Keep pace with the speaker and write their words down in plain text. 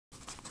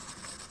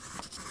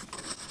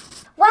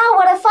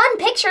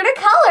picture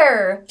to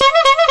color.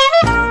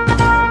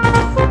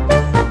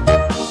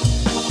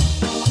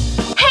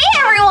 Hey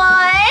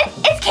everyone!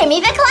 It's Kimmi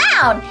the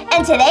Clown,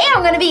 and today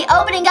I'm going to be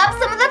opening up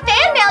some of the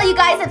fan mail you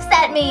guys have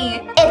sent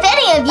me. If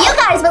any of you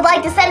guys would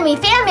like to send me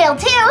fan mail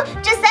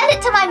too, just send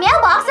it to my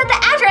mailbox at the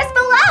address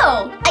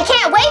below. I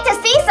can't wait to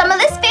see some of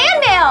this fan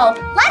mail.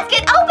 Let's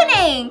get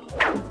opening.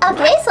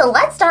 Okay, so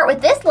let's start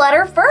with this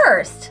letter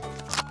first.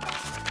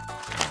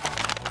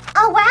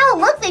 Oh wow,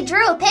 look, they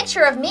drew a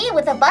picture of me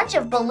with a bunch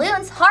of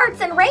balloons,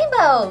 hearts, and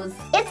rainbows.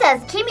 It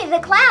says, Kimmi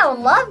the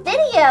Clown, love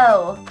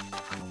video.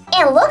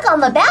 And look, on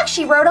the back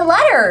she wrote a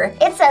letter.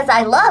 It says,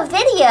 I love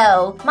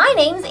video. My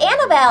name's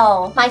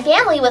Annabelle. My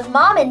family with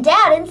mom and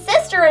dad and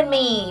sister and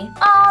me.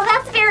 Oh,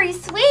 that's very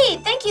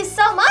sweet. Thank you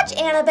so much,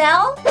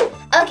 Annabelle.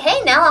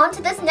 Okay, now on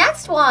to this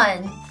next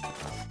one.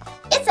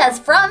 It says,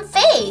 from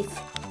Faith.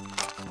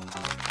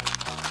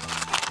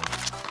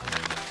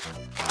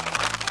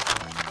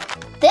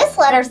 This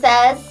letter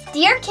says,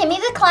 Dear Kimmi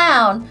the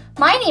Clown,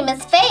 my name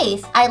is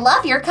Faith. I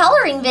love your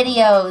coloring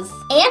videos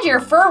and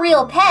your fur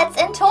real pets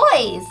and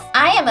toys.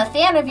 I am a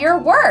fan of your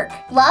work.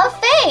 Love,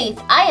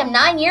 Faith. I am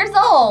 9 years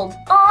old.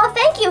 Aw,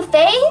 thank you,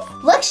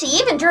 Faith. Look, she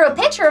even drew a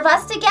picture of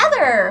us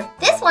together.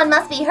 This one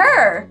must be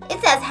her. It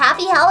says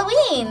Happy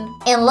Halloween.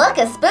 And look,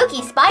 a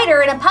spooky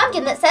spider and a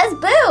pumpkin that says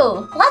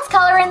boo. Let's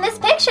color in this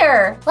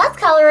picture. Let's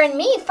color in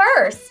me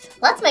first.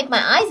 Let's make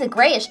my eyes a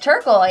grayish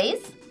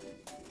turquoise.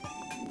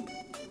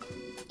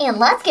 And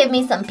let's give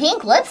me some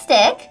pink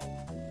lipstick.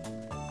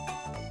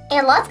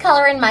 And let's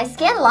color in my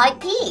skin light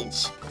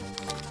peach.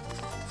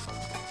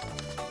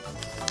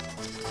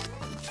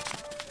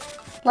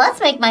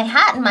 Let's make my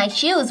hat and my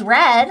shoes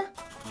red.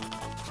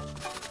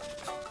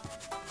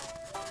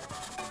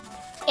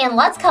 And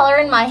let's color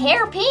in my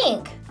hair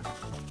pink.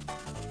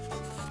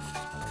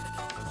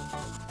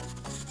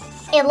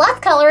 And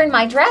let's color in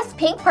my dress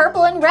pink,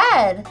 purple, and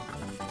red.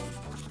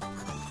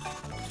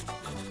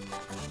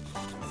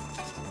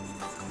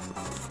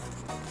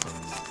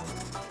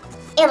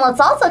 And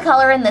let's also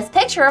color in this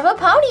picture of a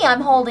pony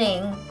I'm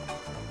holding.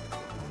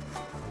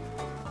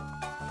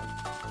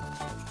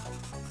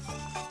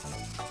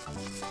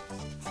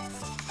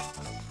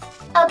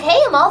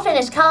 Okay, I'm all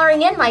finished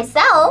coloring in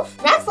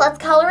myself. Next, let's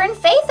color in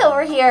Faith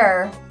over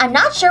here. I'm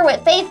not sure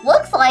what Faith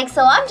looks like,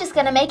 so I'm just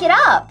gonna make it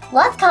up.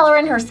 Let's color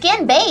in her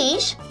skin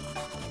beige.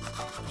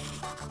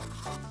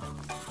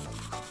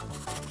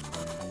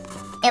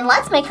 And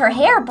let's make her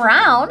hair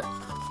brown.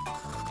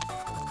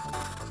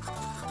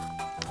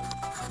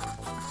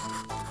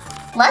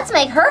 Let's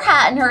make her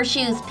hat and her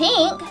shoes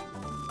pink.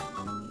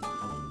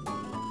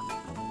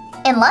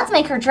 And let's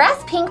make her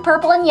dress pink,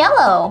 purple, and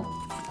yellow.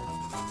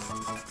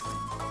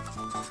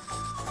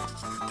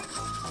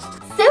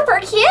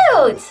 Super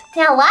cute!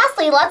 Now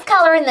lastly, let's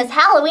color in this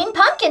Halloween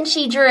pumpkin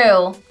she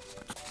drew.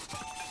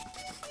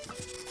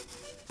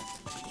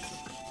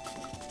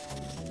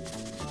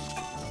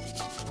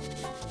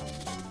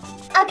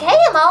 Okay,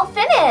 I'm all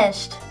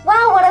finished.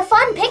 Wow, what a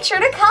fun picture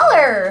to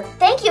color.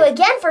 Thank you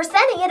again for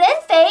sending it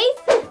in,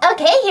 Faith.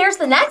 Okay, here's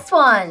the next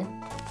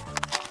one.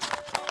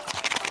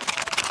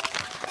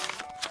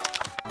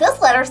 This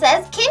letter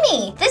says,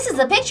 Kimmi, this is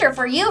a picture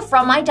for you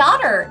from my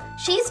daughter.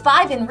 She's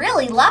 5 and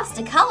really loves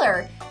to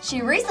color.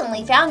 She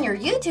recently found your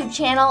YouTube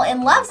channel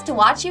and loves to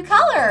watch you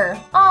color.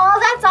 Aw,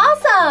 that's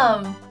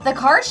awesome! The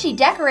card she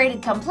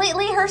decorated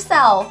completely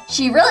herself.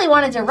 She really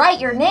wanted to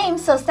write your name,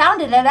 so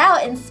sounded it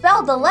out and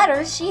spelled the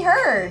letters she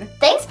heard.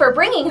 Thanks for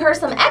bringing her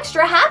some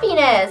extra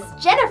happiness,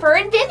 Jennifer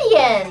and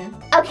Vivian.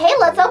 Okay,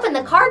 let's open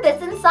the card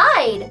that's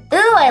inside.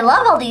 Ooh, I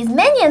love all these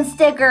Minion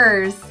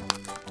stickers.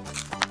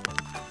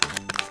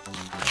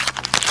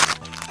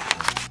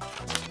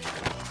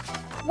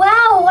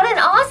 Wow, what an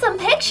awesome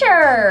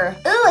picture!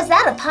 Ooh, is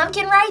that a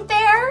pumpkin right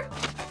there?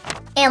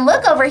 And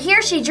look over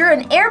here, she drew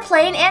an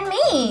airplane and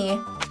me.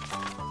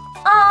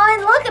 Oh,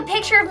 and look, a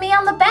picture of me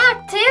on the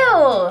back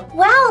too.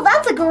 Wow,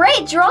 that's a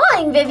great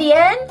drawing,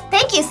 Vivian.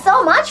 Thank you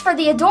so much for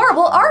the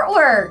adorable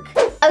artwork.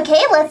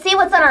 Okay, let's see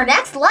what's on our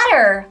next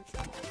letter.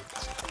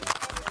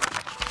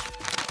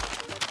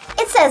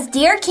 It says,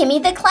 Dear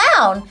Kimmi the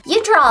Clown,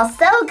 you draw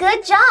so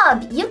good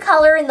job. You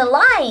color in the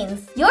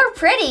lines. You're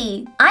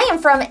pretty. I am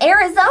from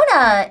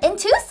Arizona in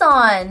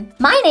Tucson.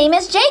 My name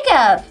is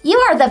Jacob. You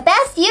are the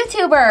best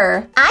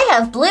YouTuber. I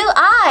have blue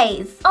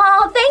eyes.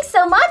 Oh, thanks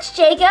so much,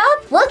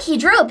 Jacob. Look, he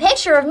drew a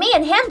picture of me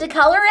and him to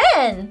color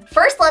in.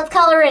 First, let's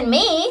color in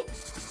me.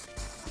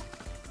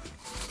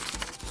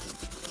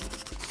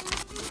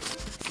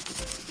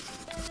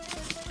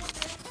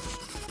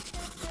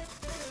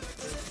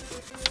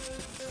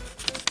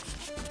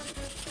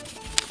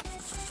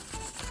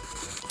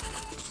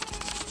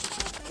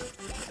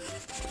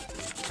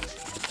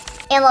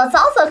 And let's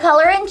also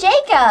color in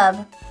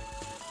Jacob.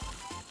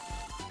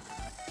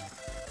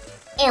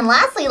 And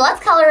lastly,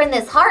 let's color in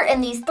this heart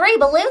and these 3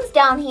 balloons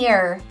down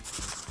here.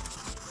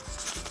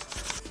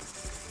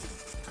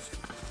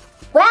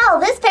 Wow,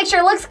 this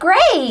picture looks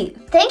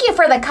great! Thank you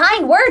for the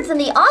kind words and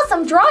the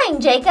awesome drawing,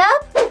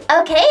 Jacob!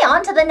 Okay,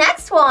 on to the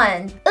next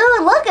one. Ooh,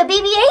 look, a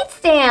BB-8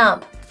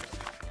 stamp!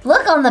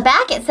 Look on the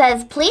back, it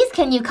says, please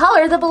can you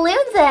color the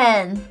balloons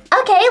in?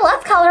 Okay,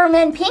 let's color them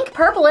in pink,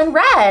 purple, and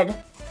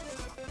red.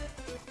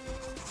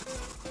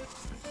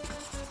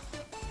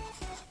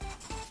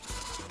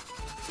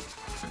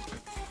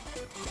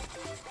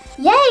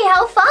 Yay,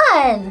 how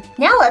fun!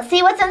 Now let's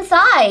see what's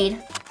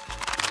inside.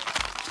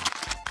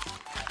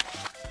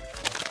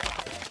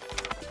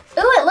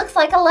 Ooh, it looks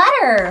like a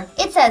letter.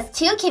 It says,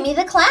 to Kimmi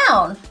the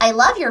Clown. I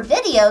love your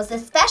videos,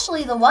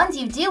 especially the ones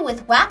you do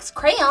with wax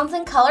crayons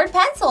and colored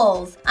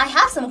pencils. I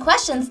have some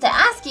questions to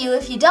ask you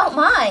if you don't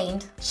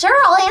mind. Sure,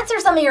 I'll answer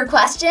some of your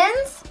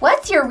questions.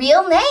 What's your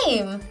real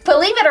name?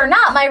 Believe it or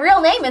not, my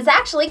real name is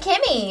actually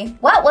Kimmi.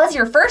 What was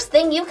your first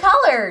thing you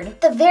colored?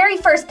 The very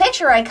first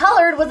picture I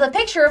colored was a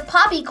picture of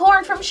Poppy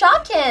Corn from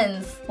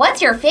Shopkins.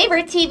 What's your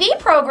favorite TV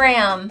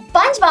program?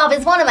 SpongeBob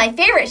is one of my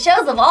favorite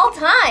shows of all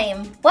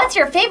time. What's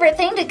your favorite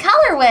thing to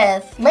color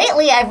with?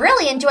 Lately, I've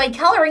really enjoyed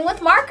coloring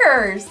with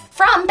markers.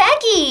 From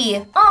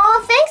Becky.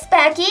 Aw, thanks,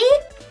 Becky.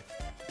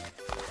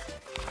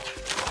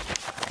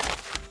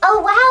 Oh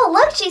wow,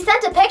 look, she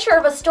sent a picture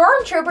of a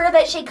stormtrooper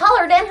that she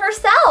colored in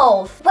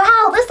herself.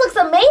 Wow, this looks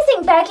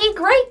amazing, Becky.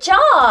 Great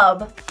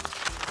job.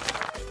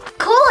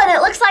 Cool, and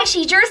it looks like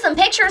she drew some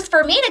pictures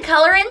for me to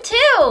color in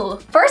too.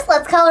 First,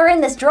 let's color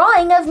in this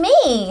drawing of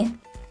me.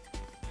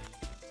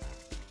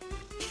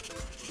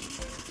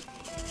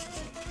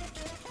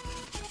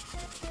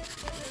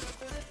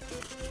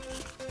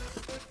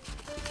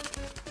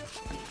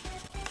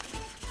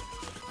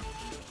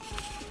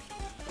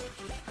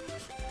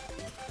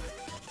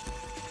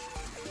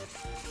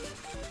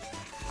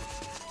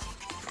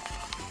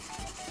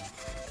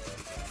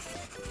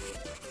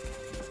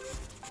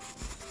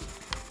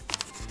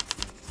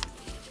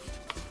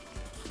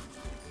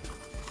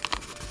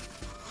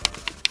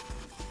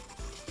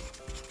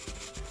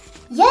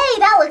 Yay,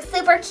 that looks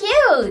super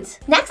cute!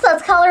 Next,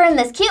 let's color in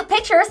this cute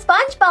picture of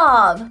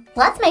SpongeBob.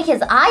 Let's make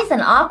his eyes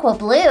an aqua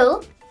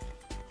blue.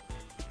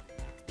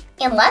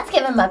 And let's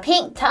give him a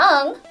pink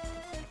tongue.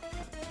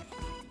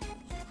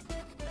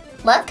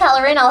 Let's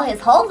color in all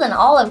his holes in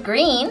olive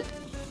green.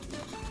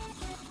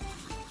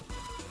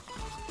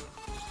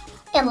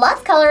 And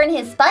let's color in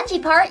his spongy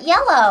part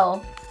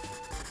yellow.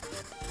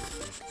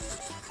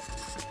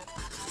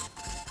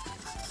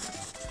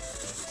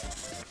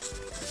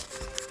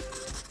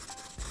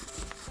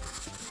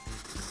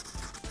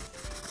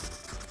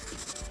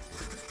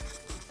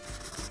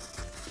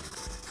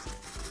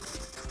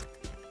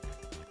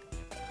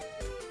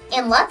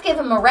 And let's give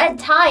him a red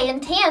tie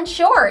and tan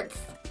shorts.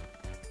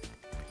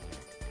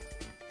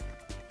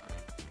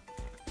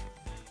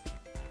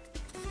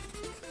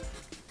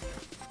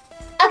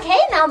 Okay,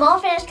 now I'm all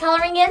finished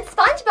coloring in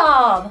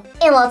SpongeBob.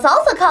 And let's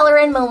also color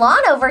in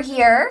Mulan over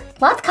here.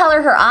 Let's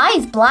color her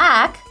eyes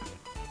black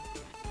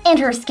and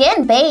her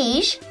skin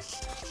beige.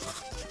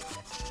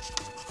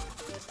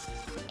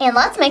 And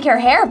let's make her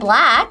hair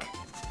black.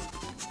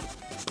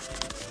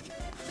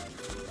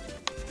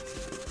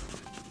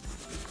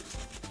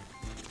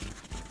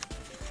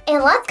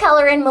 And let's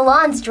color in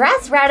Mulan's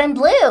dress red and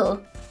blue.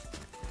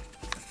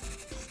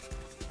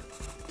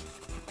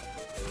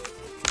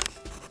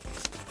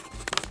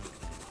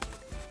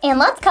 And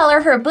let's color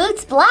her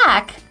boots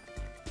black.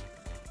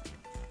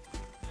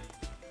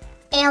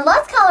 And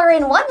let's color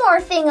in one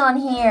more thing on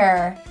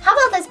here. How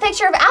about this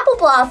picture of Apple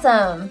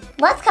Blossom?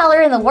 Let's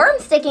color in the worm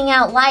sticking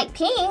out light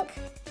pink.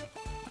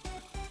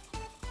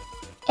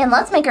 And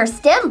let's make her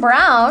stem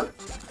brown.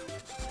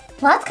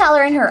 Let's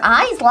color in her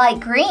eyes light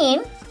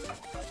green.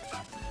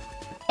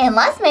 And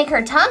let's make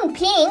her tongue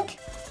pink.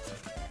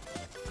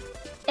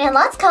 And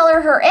let's color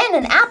her in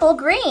an apple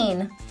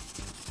green.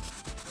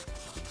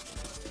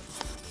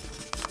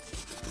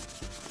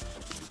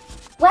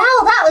 Wow,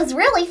 that was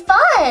really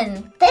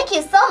fun! Thank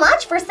you so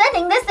much for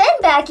sending this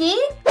in, Becky!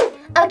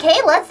 Okay,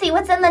 let's see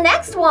what's in the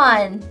next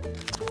one.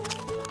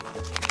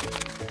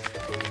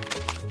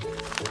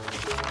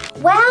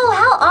 Wow,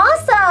 how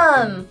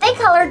awesome! They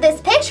colored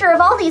this picture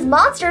of all these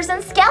monsters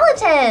and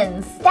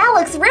skeletons. That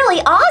looks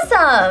really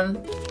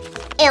awesome!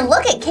 And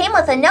look, it came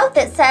with a note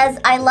that says,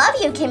 I love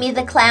you, Kimmi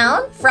the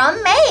Clown,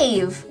 from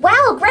Maeve.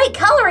 Wow, great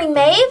coloring,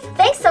 Maeve.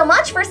 Thanks so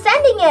much for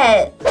sending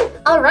it.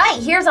 All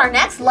right, here's our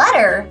next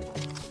letter.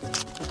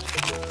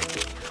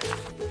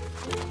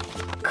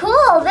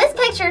 Cool, this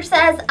picture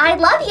says, I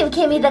love you,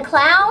 Kimmi the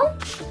Clown.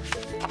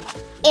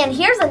 And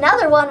here's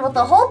another one with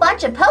a whole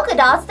bunch of polka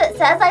dots that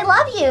says, I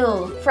love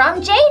you,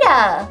 from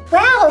Jada.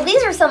 Wow,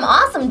 these are some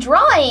awesome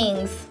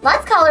drawings.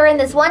 Let's color in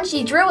this one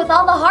she drew with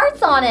all the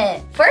hearts on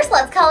it. First,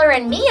 let's color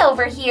in me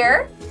over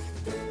here.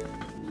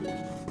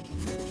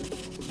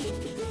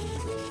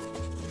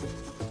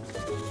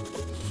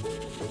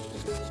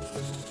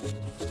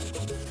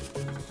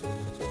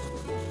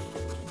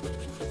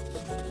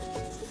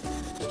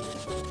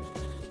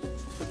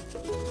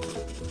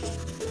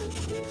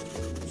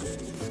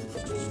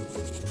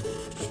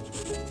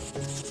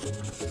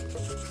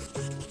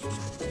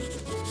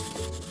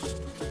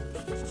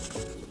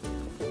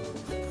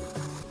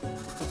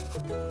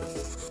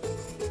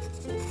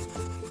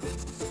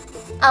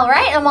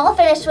 Alright, I'm all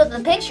finished with the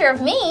picture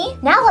of me.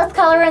 Now let's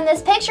color in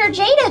this picture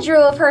Jada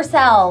drew of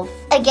herself.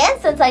 Again,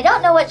 since I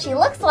don't know what she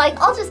looks like,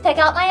 I'll just pick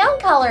out my own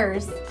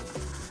colors.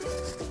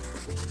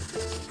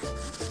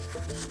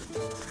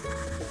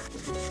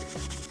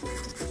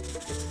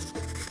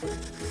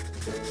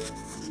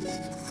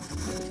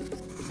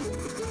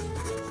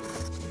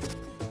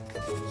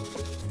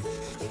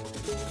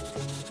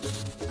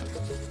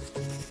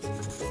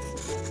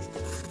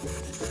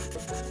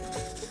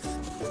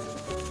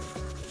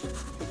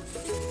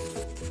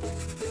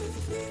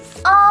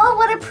 Oh,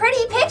 what a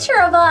pretty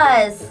picture of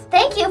us!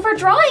 Thank you for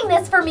drawing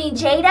this for me,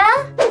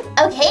 Jada!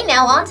 Okay,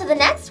 now on to the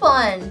next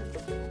one.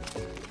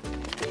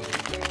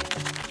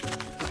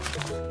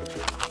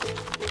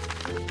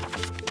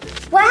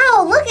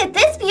 Wow, look at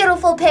this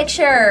beautiful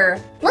picture!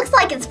 Looks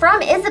like it's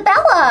from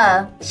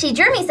Isabella. She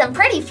drew me some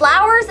pretty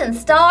flowers and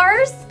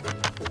stars.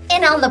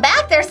 And on the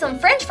back, there's some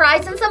french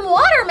fries and some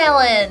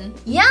watermelon.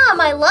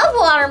 Yum, I love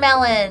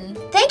watermelon.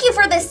 Thank you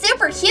for this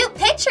super cute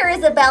picture,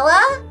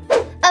 Isabella.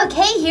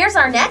 Okay, here's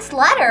our next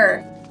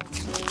letter.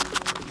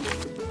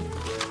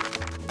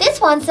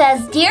 This one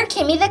says, Dear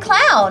Kimmi the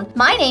Clown,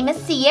 my name is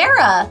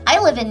Sierra. I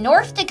live in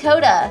North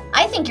Dakota.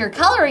 I think your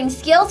coloring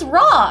skills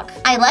rock.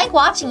 I like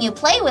watching you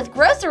play with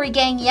Grocery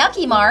Gang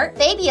Yucky Mart,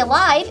 Baby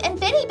Alive, and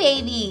Bitty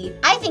Baby.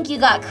 I think you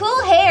got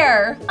cool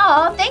hair.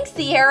 Aw, thanks,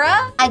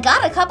 Sierra. I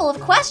got a couple of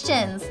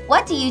questions.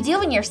 What do you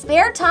do in your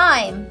spare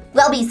time?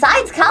 Well,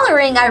 besides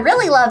coloring, I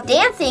really love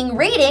dancing,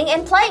 reading,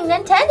 and playing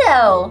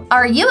Nintendo.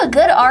 Are you a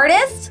good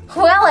artist?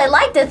 Well, I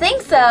like to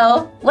think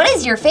so. What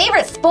is your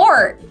favorite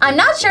sport? I'm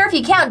not sure if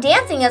you count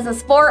dancing as a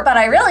sport, but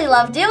I really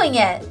love doing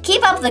it.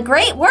 Keep up the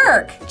great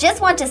work. Just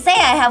want to say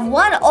I have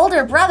one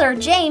older brother,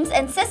 James,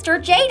 and sister,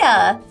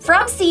 Jada.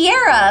 From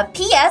Sierra.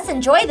 P.S.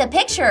 Enjoy the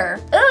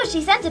picture. Ooh,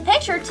 she sent a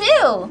picture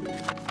too.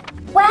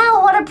 Wow,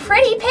 what a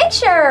pretty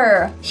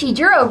picture! She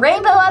drew a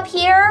rainbow up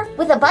here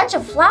with a bunch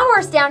of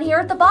flowers down here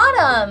at the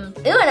bottom.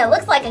 Ooh, and it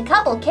looks like a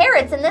couple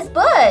carrots in this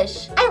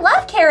bush. I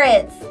love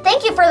carrots.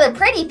 Thank you for the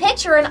pretty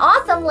picture and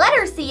awesome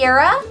letter,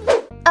 Sierra.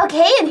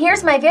 Okay, and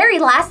here's my very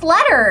last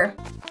letter.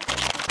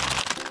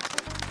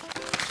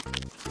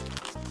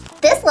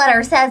 This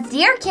letter says,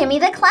 Dear Kimmi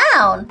the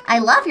Clown, I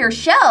love your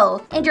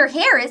show, and your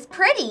hair is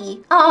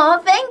pretty. Aw,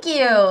 thank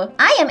you.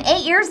 I am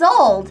 8 years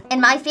old,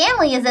 and my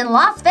family is in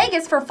Las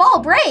Vegas for fall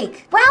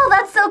break. Wow,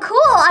 that's so cool.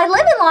 I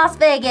live in Las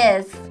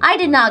Vegas. I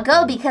did not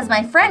go because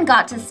my friend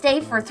got to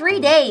stay for 3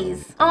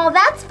 days. Aw,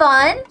 that's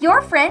fun.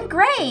 Your friend,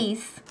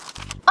 Grace.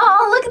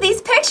 Oh, look at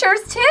these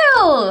pictures,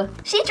 too.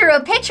 She drew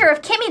a picture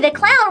of Kimmi the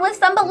Clown with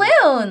some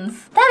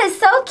balloons. That is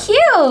so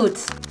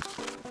cute.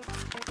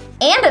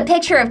 And a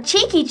picture of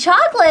Cheeky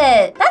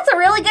Chocolate. That's a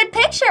really good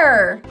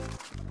picture.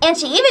 And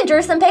she even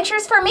drew some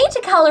pictures for me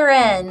to color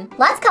in.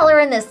 Let's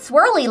color in this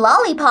swirly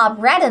lollipop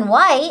red and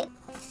white.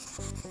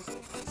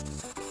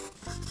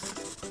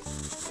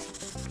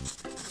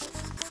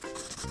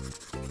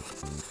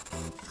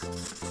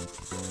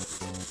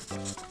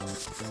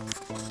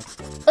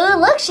 Ooh,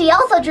 look, she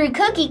also drew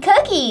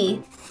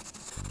Cookie.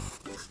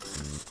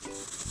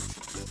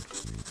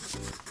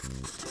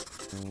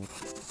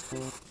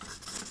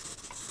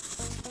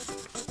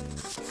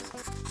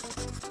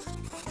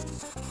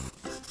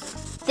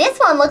 This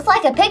one looks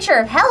like a picture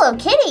of Hello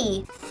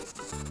Kitty.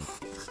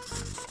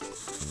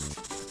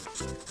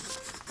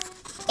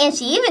 And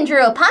she even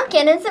drew a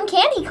pumpkin and some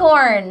candy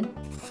corn.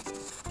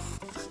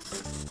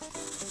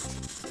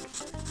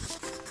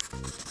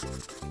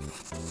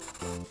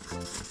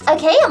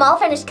 Okay, I'm all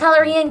finished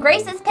coloring in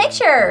Grace's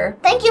picture.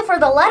 Thank you for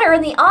the letter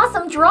and the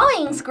awesome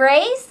drawings,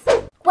 Grace.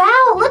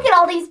 Wow, look at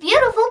all these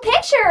beautiful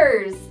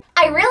pictures.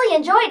 I really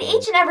enjoyed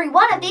each and every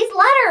one of these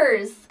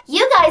letters.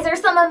 You guys are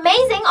some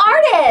amazing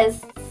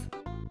artists.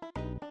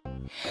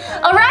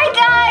 Alright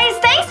guys,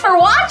 thanks for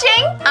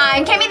watching!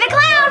 I'm Kimmi the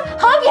Clown!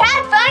 Hope you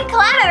had fun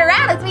clowning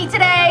around with me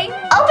today!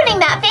 Opening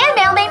that fan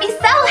mail made me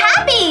so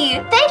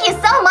happy! Thank you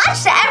so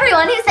much to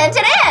everyone who sent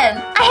it in!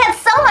 I had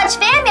so much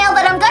fan mail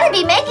that I'm going to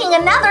be making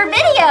another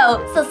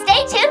video, so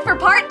stay tuned for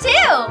part 2!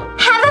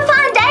 Have a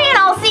fun day and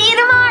I'll see you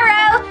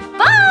tomorrow!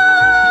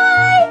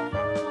 Bye!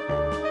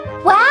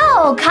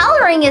 Wow,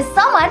 coloring is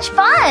so much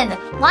fun!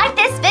 Like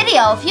this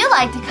video if you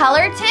like to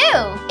color too.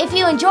 If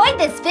you enjoyed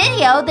this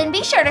video, then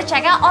be sure to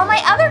check out all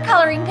my other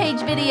coloring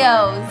page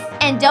videos.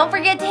 And don't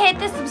forget to hit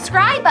the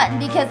subscribe button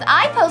because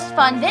I post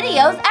fun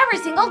videos every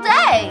single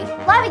day.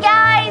 Love you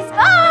guys,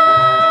 bye!